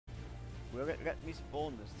will it let me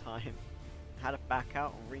spawn this time? Had to back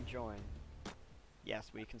out and rejoin. Yes,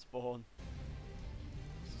 we can spawn.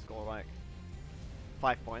 What's the score like?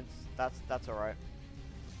 5 points. That's alright.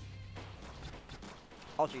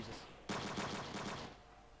 Oh Jesus.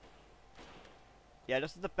 Yeah,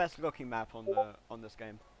 this is the best looking map on this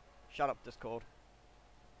game. Shut up, Discord.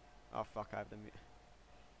 Oh fuck, I have the mute.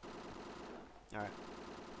 Alright.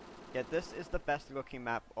 Yeah, this is the best looking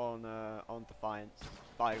map on Defiance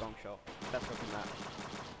by a long shot. Best looking map.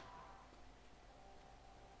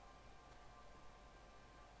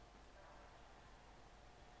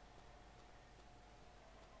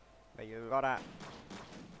 But you gotta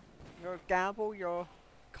gamble your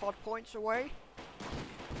COD points away.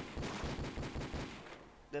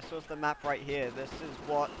 This was the map right here. This is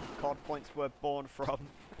what COD points were born from.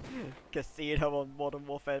 Casino on Modern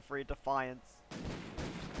Warfare 3 Defiance.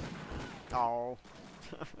 Oh.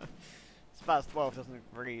 Spaz 12 doesn't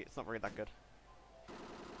really, it's not really that good.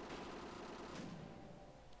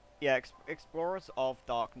 Yeah, Explorers of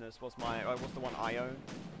Darkness was was the one I owned.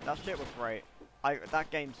 That shit was great. That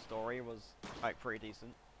game's story was, like, pretty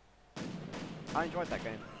decent. I enjoyed that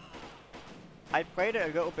game. I played it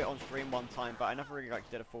a little bit on stream one time, but I never really, like,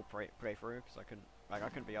 did a full playthrough, because I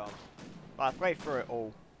couldn't be arsed. But I played through it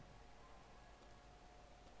all.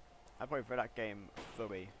 I played through that game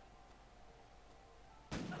fully.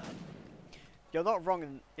 You're not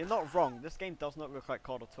wrong. This game does not look like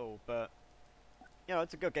COD at all, but you know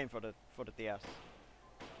it's a good game for the DS.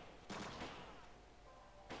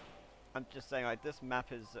 I'm just saying, like, this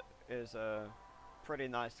map is pretty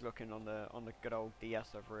nice looking on the good old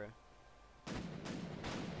DS over here.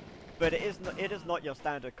 But it is not your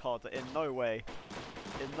standard COD. In no way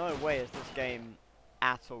is this game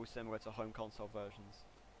at all similar to home console versions.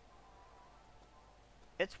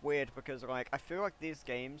 It's weird because, like, I feel like these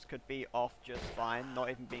games could be off just fine,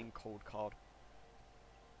 not even being called COD.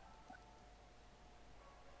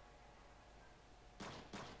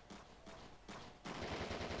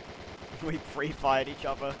 We free-fired each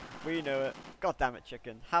other. We knew it. God damn it,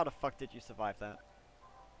 chicken. How the fuck did you survive that?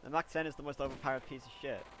 The Mac 10 is the most overpowered piece of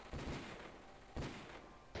shit.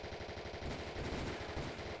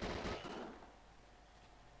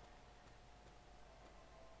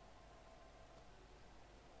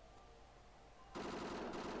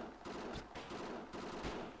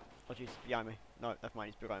 Oh jeez, behind me. No, never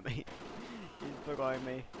mind, he's behind me. He's behind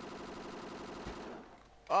me.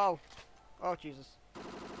 Oh! Oh Jesus.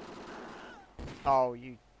 Oh,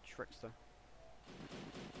 you trickster.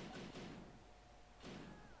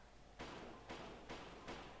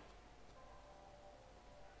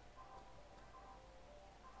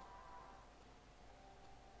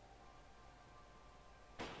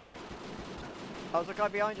 Oh, there's a guy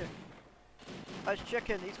behind you. Oh, it's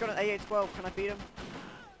chicken. He's got an AA-12. Can I beat him?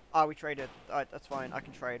 Ah, we traded. Alright, that's fine. I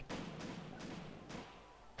can trade.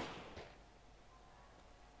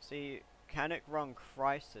 See, can it run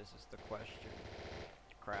Crisis is the question.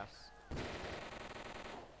 Crass.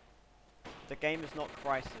 The game is not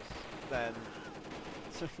Crisis, then...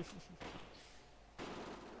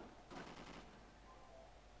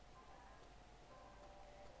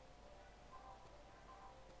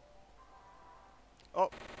 Oh!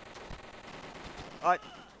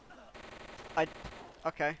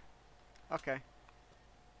 Okay. Okay.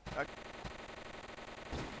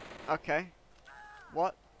 Okay.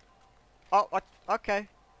 What? Oh, okay.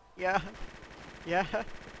 Yeah. Yeah.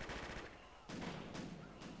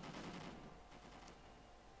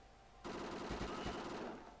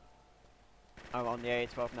 I'm on the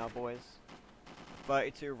AA-12 now, boys.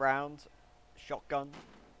 32 round shotgun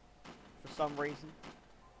for some reason.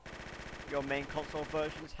 Your main console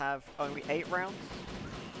versions have only 8 rounds.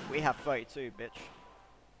 We have 32, bitch.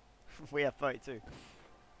 We have 32.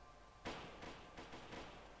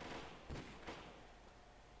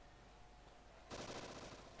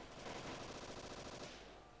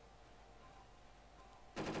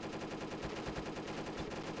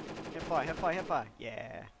 Hip fire.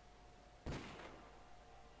 Yeah.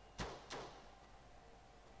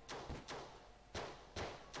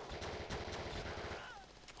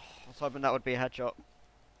 I was hoping that would be a headshot.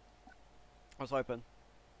 I was hoping.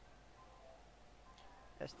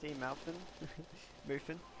 ST Malfin?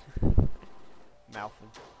 Moofin? Malfin.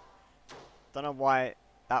 Don't know why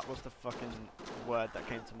that was the fucking word that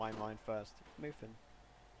came to my mind first. Moofin.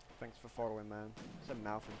 Thanks for following, man. I said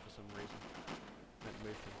Malfin for some reason. I meant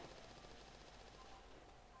Moofin.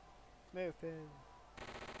 Moofin.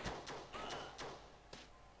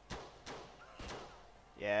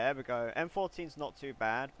 Yeah, there we go. M14's not too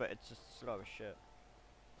bad, but it's just slow as shit.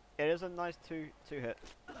 It is a nice two hit.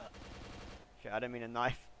 Shit, I didn't mean a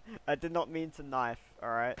knife. I did not mean to knife,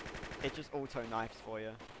 alright? It just auto-knifes for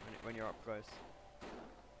you when you're up close.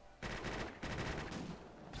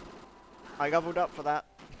 I leveled up for that.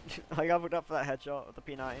 I leveled up for that headshot with the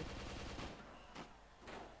P90.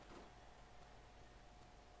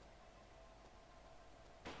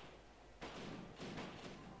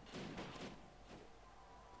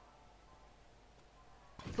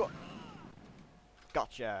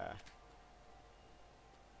 Gotcha.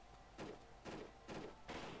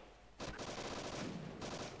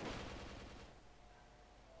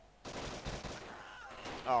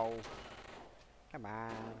 Oh. Come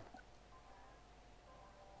on.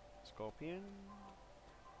 Scorpion.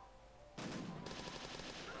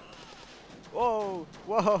 Whoa!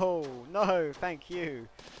 Whoa! No, thank you.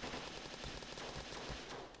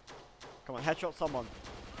 Come on, headshot someone.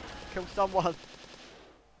 Kill someone.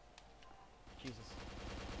 Jesus.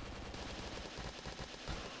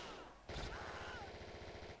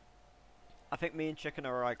 I think me and Chicken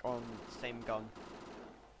are like on the same gun.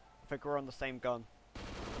 I think we're on the same gun at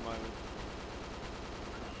the moment.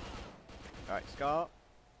 Alright, Scar.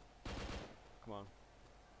 Come on.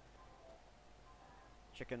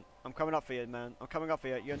 Chicken, I'm coming up for you, man. I'm coming up for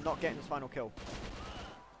you. You're not getting this final kill.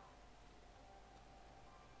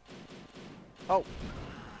 Oh.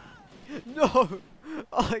 No!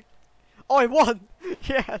 I won!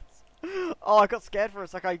 Yes! Oh, I got scared for a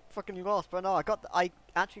sec. I fucking lost, but no, I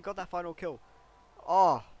actually got that final kill.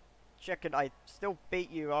 Oh, Chicken, I still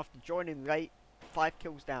beat you after joining late. 5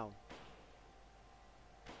 kills down.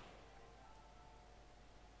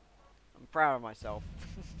 I'm proud of myself.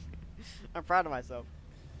 I'm proud of myself.